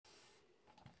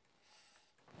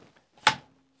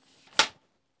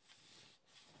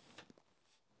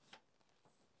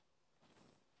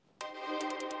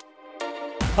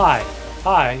Hi,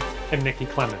 I am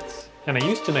Clements, and I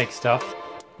used to make stuff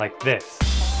like this.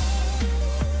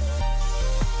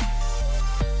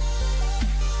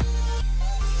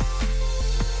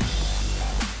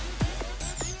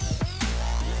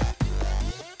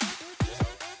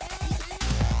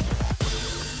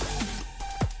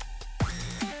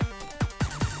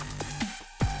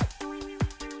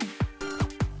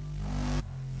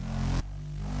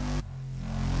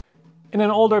 In an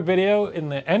older video, in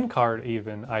the end card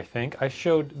even, I think, I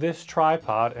showed this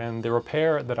tripod and the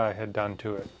repair that I had done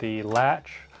to it. The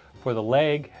latch for the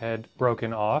leg had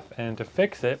broken off, and to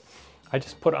fix it, I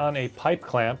just put on a pipe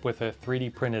clamp with a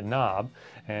 3D printed knob,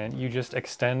 and you just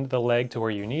extend the leg to where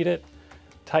you need it,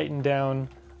 tighten down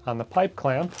on the pipe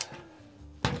clamp,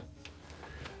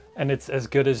 and it's as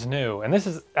good as new. And this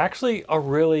is actually a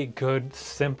really good,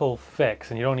 simple fix,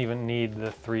 and you don't even need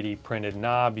the 3D printed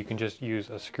knob. You can just use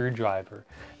a screwdriver.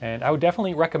 And I would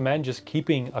definitely recommend just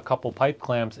keeping a couple pipe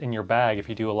clamps in your bag if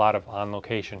you do a lot of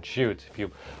on-location shoots. If you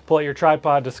pull out your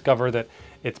tripod, discover that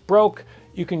it's broke,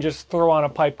 you can just throw on a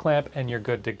pipe clamp and you're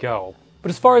good to go. But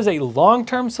as far as a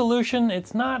long-term solution,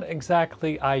 it's not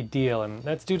exactly ideal, and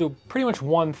that's due to pretty much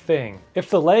one thing. If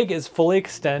the leg is fully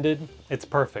extended, it's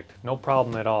perfect, no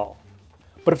problem at all.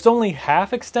 But if it's only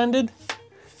half extended,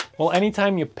 well,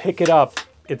 anytime you pick it up,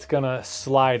 it's gonna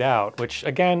slide out, which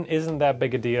again, isn't that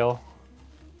big a deal.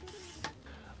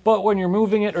 But when you're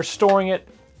moving it or storing it,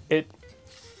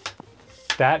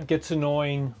 that gets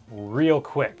annoying real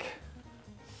quick.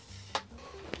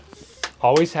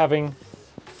 Always having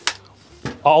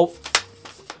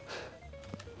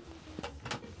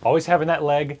that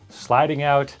leg sliding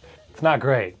out, it's not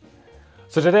great.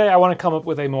 So today I want to come up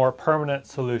with a more permanent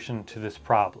solution to this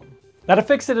problem. Now, to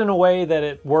fix it in a way that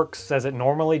it works as it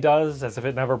normally does, as if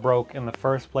it never broke in the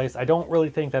first place, I don't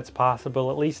really think that's possible,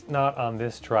 at least not on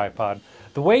this tripod.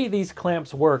 The way these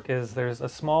clamps work is there's a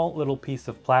small little piece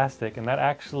of plastic, and that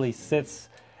actually sits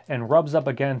and rubs up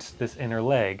against this inner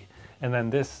leg. And then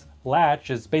this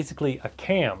latch is basically a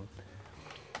cam.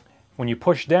 When you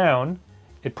push down,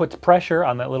 it puts pressure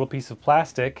on that little piece of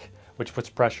plastic, which puts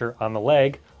pressure on the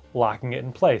leg, locking it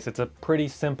in place. It's a pretty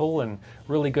simple and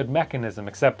really good mechanism,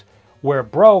 except where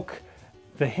it broke,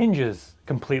 the hinges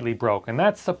completely broke. And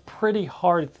that's a pretty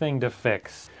hard thing to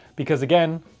fix because,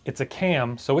 again, it's a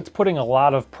cam, so it's putting a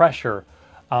lot of pressure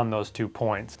on those 2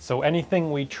 points. So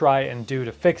anything we try and do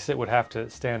to fix it would have to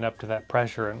stand up to that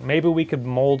pressure. And maybe we could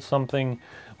mold something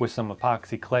with some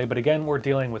epoxy clay, but again, we're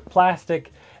dealing with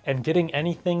plastic, and getting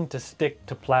anything to stick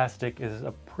to plastic is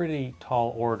a pretty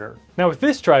tall order. Now with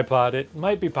this tripod, it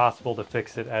might be possible to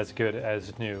fix it as good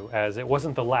as new, as it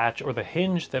wasn't the latch or the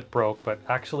hinge that broke, but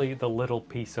actually the little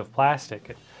piece of plastic.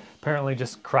 It apparently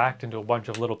just cracked into a bunch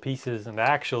of little pieces and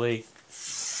apparently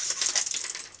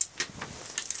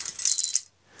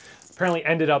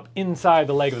ended up inside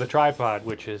the leg of the tripod,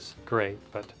 which is great.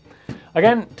 But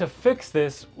again, to fix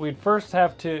this, we'd first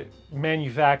have to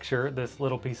manufacture this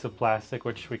little piece of plastic,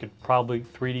 which we could probably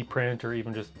 3D print or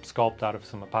even just sculpt out of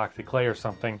some epoxy clay or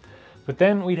something. But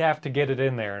then we'd have to get it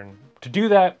in there. And to do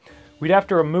that, we'd have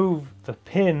to remove the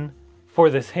pin for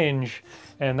this hinge,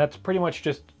 and that's pretty much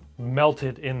just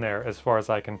melted in there as far as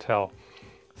I can tell.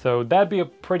 So that'd be a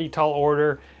pretty tall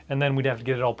order, and then we'd have to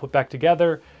get it all put back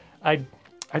together. I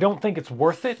don't think it's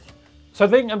worth it. So I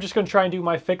think I'm just going to try and do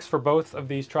my fix for both of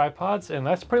these tripods, and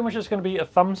that's pretty much just going to be a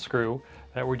thumb screw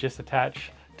that we just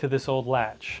attach to this old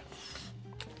latch.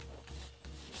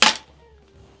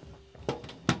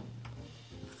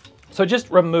 So I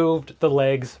just removed the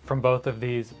legs from both of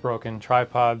these broken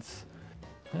tripods.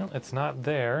 Well, it's not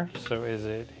there, so is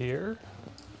it here?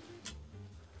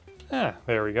 Ah,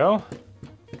 there we go.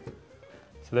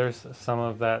 So there's some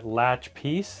of that latch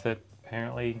piece that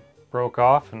apparently broke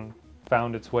off and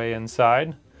found its way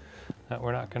inside.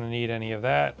 We're not going to need any of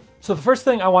that. So the first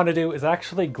thing I want to do is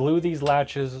actually glue these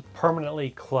latches permanently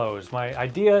closed. My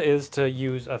idea is to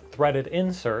use a threaded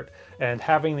insert, and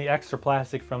having the extra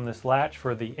plastic from this latch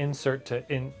for the insert to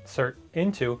insert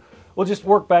into will just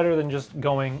work better than just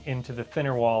going into the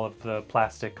thinner wall of the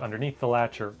plastic underneath the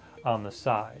latch or on the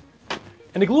side.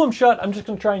 And to glue them shut, I'm just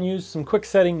going to try and use some quick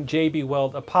setting JB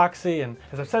Weld epoxy. And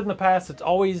as I've said in the past, it's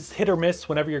always hit or miss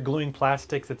whenever you're gluing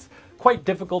plastics. It's quite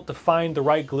difficult to find the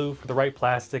right glue for the right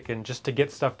plastic, and just to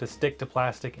get stuff to stick to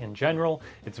plastic in general.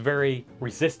 It's very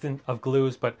resistant of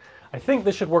glues, but I think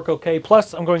this should work okay.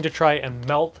 Plus, I'm going to try and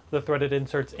melt the threaded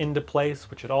inserts into place,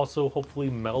 which should also hopefully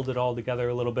meld it all together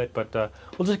a little bit, but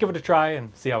we'll just give it a try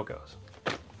and see how it goes.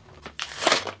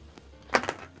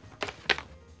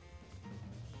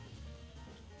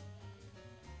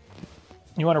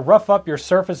 You want to rough up your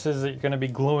surfaces that you're going to be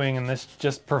gluing, and this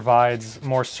just provides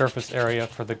more surface area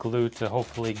for the glue to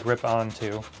hopefully grip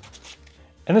onto.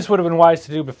 And this would have been wise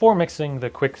to do before mixing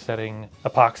the quick setting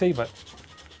epoxy, but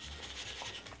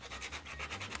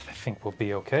I think we'll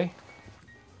be okay.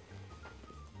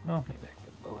 Well, maybe I can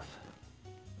get both.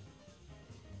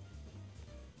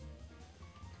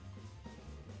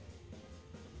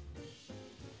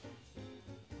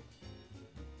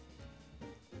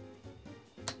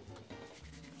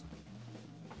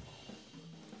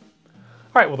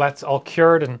 All right, well, that's all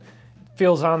cured and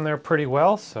feels on there pretty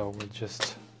well, so we'll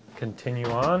just continue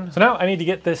on. So now I need to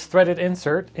get this threaded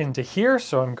insert into here,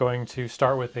 so I'm going to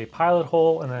start with a pilot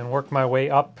hole and then work my way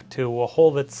up to a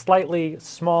hole that's slightly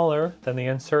smaller than the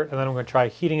insert, and then I'm going to try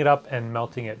heating it up and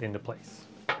melting it into place.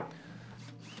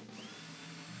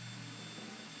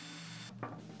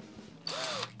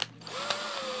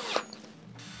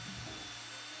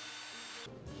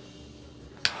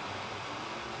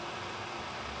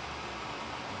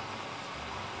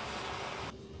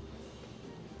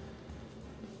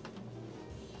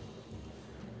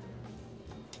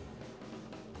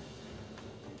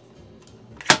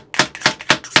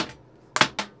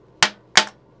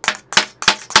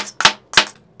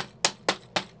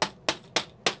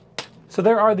 So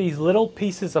there are these little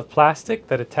pieces of plastic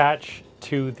that attach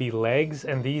to the legs,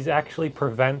 and these actually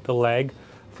prevent the leg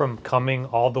from coming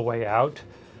all the way out.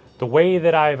 The way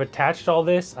that I've attached all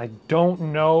this, I don't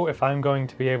know if I'm going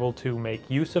to be able to make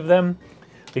use of them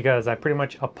because I pretty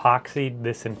much epoxied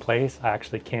this in place. I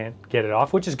actually can't get it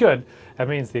off, which is good. That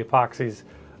means the epoxy's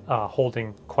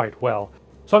holding quite well.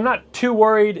 So I'm not too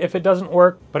worried if it doesn't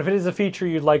work, but if it is a feature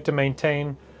you'd like to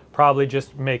maintain, probably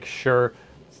just make sure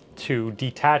to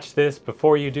detach this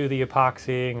before you do the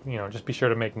epoxying. You know, just be sure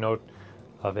to make note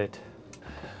of it.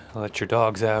 Let your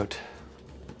dogs out.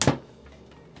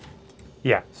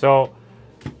 Yeah, so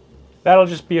that'll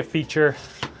just be a feature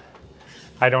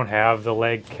I don't have. The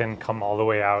leg can come all the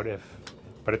way out,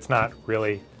 but it's not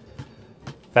really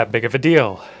that big of a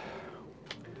deal.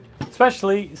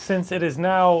 Especially since it is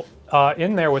now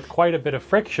in there with quite a bit of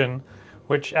friction,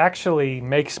 which actually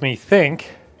makes me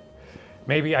think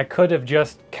maybe I could have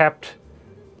just kept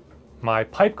my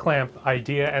pipe clamp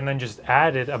idea and then just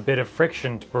added a bit of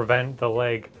friction to prevent the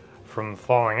leg from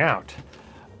falling out.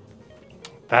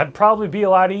 That'd probably be a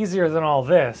lot easier than all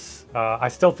this. I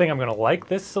still think I'm gonna like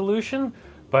this solution,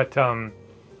 but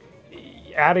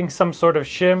adding some sort of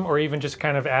shim or even just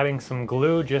kind of adding some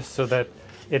glue just so that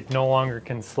it no longer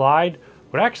can slide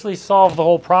would actually solve the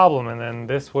whole problem, and then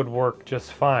this would work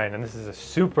just fine. And this is a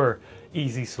super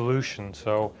easy solution,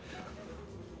 so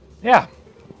yeah.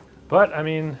 But I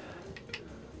mean,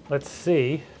 let's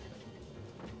see.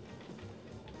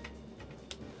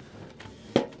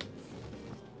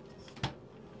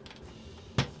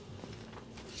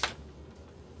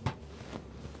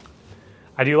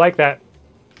 I do like that.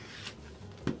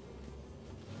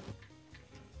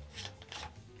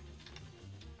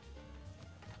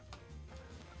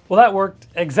 Well, that worked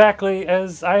exactly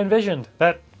as I envisioned.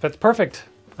 That's perfect.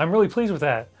 I'm really pleased with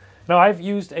that. Now, I've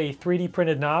used a 3D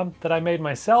printed knob that I made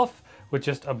myself with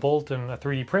just a bolt and a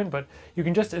 3D print, but you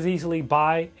can just as easily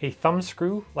buy a thumb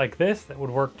screw like this that would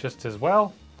work just as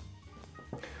well.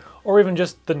 Or even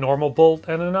just the normal bolt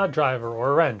and a nut driver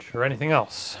or a wrench or anything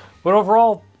else. But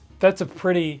overall, that's a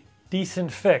pretty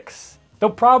decent fix. Though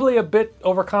probably a bit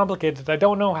overcomplicated. I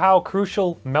don't know how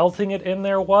crucial melting it in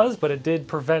there was, but it did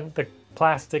prevent the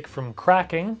plastic from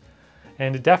cracking,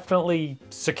 and it definitely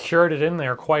secured it in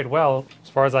there quite well, as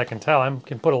far as I can tell. I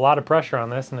can put a lot of pressure on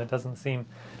this and it doesn't seem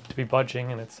to be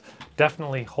budging, and it's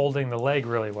definitely holding the leg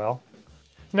really well.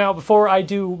 Now, before I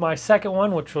do my second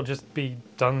one, which will just be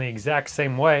done the exact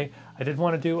same way, I did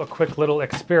want to do a quick little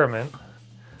experiment.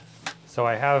 So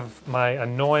I have my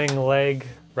annoying leg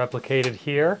replicated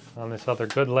here on this other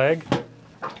good leg.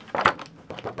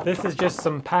 This is just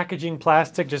some packaging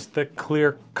plastic, just the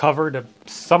clear cover to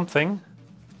something.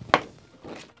 I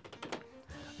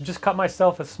just cut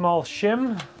myself a small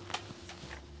shim.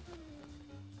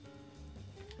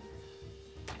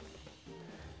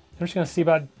 I'm just going to see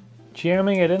about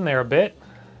jamming it in there a bit.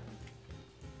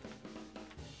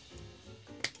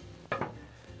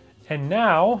 And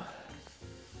now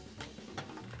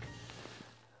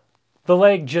the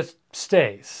leg just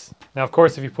stays. Now, of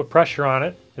course, if you put pressure on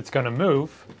it, it's going to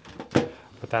move,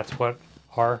 but that's what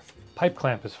our pipe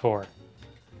clamp is for.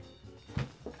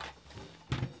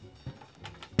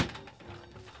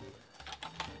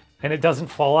 And it doesn't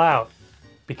fall out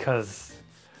because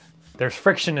there's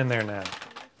friction in there now.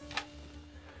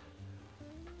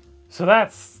 So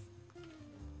that's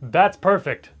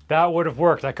perfect. That would have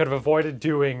worked. I could have avoided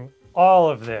doing all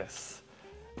of this.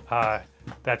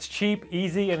 That's cheap,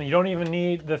 easy, and you don't even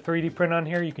need the 3D print on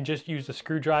here. You can just use the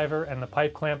screwdriver and the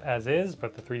pipe clamp as is,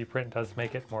 but the 3D print does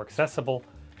make it more accessible.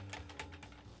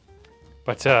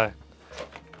 But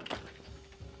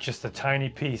just a tiny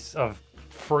piece of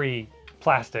free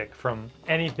plastic from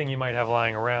anything you might have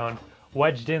lying around,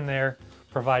 wedged in there,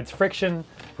 provides friction,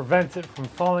 prevents it from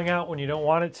falling out when you don't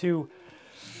want it to.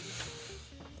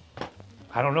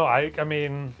 I don't know, I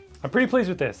mean, I'm pretty pleased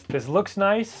with this. This looks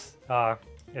nice.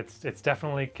 It's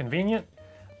definitely convenient,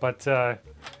 but I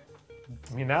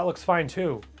mean, that looks fine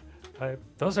too.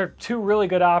 Those are two really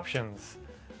good options.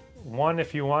 One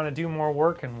if you want to do more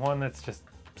work, and one that's just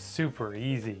super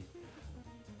easy.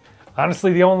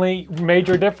 Honestly, the only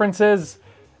major difference is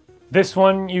this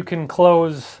one you can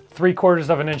close 3/4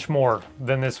 of an inch more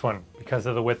than this one because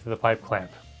of the width of the pipe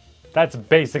clamp. That's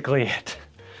basically it.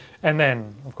 And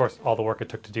then, of course, all the work it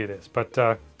took to do this.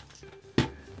 But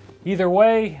either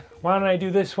way, why don't I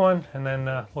do this one and then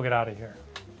we'll get out of here.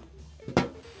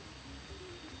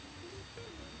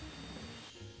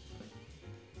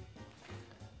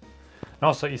 And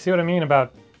also, you see what I mean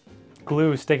about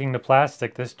glue sticking to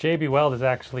plastic? This JB Weld is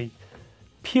actually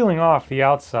peeling off the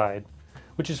outside,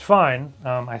 which is fine.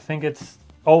 I think it's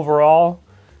overall,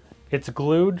 it's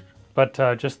glued, but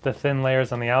just the thin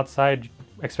layers on the outside,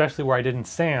 especially where I didn't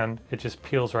sand, it just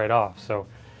peels right off. So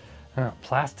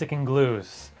plastic and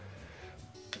glues.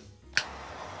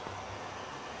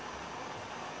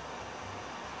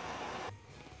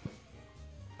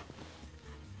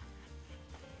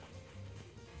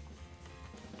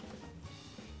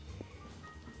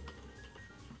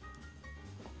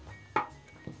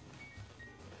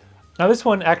 Now this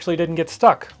one actually didn't get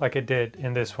stuck like it did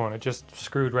in this one. It just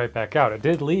screwed right back out. It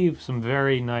did leave some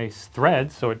very nice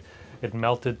threads, so it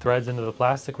melted threads into the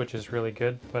plastic, which is really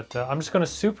good. But I'm just going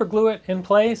to super glue it in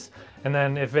place, and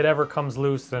then if it ever comes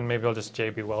loose, then maybe I'll just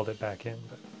JB Weld it back in.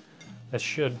 But that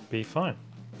should be fine.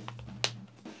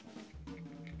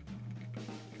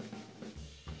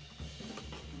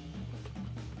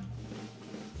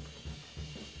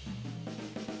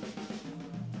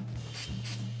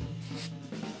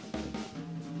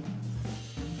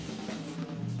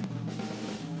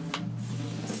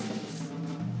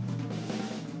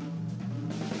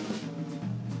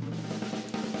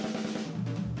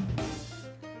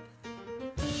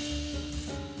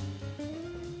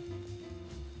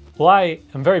 Well, I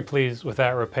am very pleased with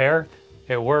that repair.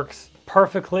 It works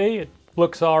perfectly. It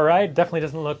looks all right. Definitely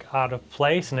doesn't look out of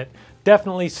place, and it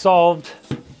definitely solved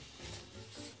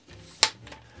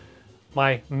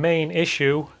my main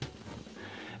issue.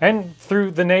 And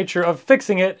through the nature of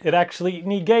fixing it, it actually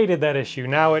negated that issue.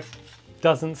 Now it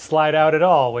doesn't slide out at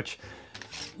all, which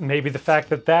maybe the fact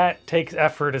that that takes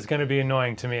effort is going to be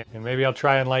annoying to me. And maybe I'll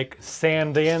try and like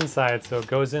sand the inside so it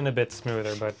goes in a bit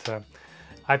smoother, but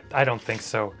I don't think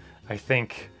so. I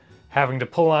think having to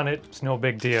pull on it is no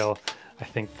big deal. I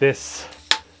think this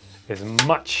is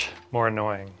much more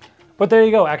annoying. But there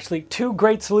you go, actually two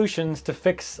great solutions to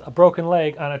fix a broken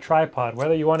leg on a tripod.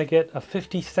 Whether you want to get a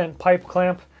 50-cent pipe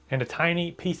clamp and a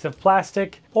tiny piece of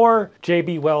plastic, or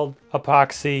JB Weld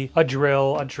epoxy, a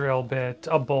drill bit,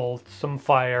 a bolt, some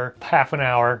fire, half an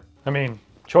hour. I mean,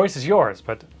 choice is yours,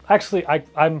 but actually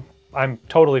I'm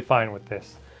totally fine with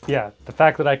this. Yeah, the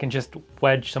fact that I can just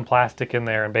wedge some plastic in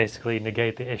there and basically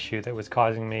negate the issue that was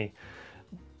causing me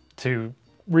to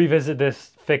revisit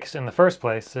this fix in the first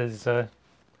place is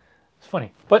it's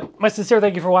funny. But my sincere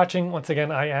thank you for watching. Once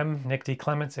again, I am Nick D.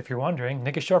 Clements, if you're wondering.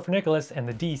 Nick is short for Nicholas, and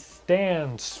the D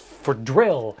stands for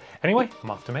drill. Anyway,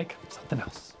 I'm off to make something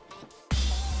else.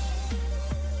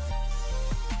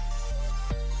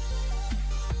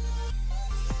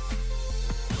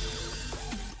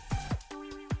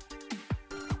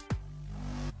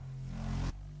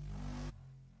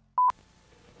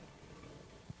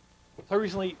 I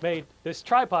recently made this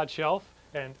tripod shelf,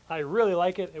 and I really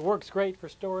like it. It works great for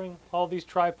storing all these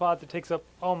tripods. It takes up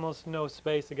almost no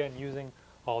space, again, using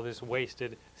all this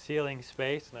wasted ceiling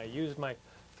space. And I used my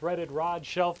threaded rod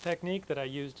shelf technique that I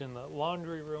used in the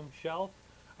laundry room shelf.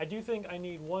 I do think I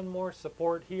need one more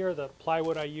support here. The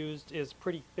plywood I used is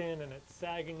pretty thin and it's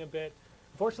sagging a bit.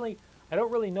 Unfortunately, I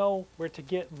don't really know where to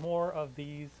get more of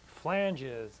these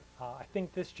flanges. I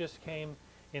think this just came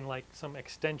in like some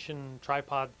extension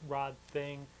tripod rod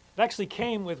thing. It actually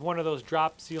came with one of those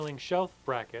drop ceiling shelf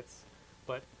brackets,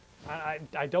 but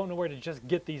I don't know where to just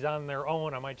get these on their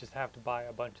own. I might just have to buy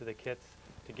a bunch of the kits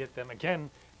to get them. Again,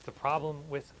 it's the problem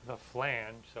with the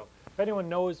flange. So if anyone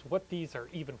knows what these are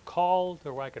even called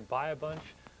or where I could buy a bunch,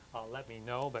 let me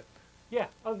know. But yeah,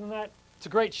 other than that, it's a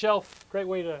great shelf, great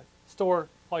way to store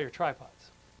all your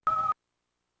tripods.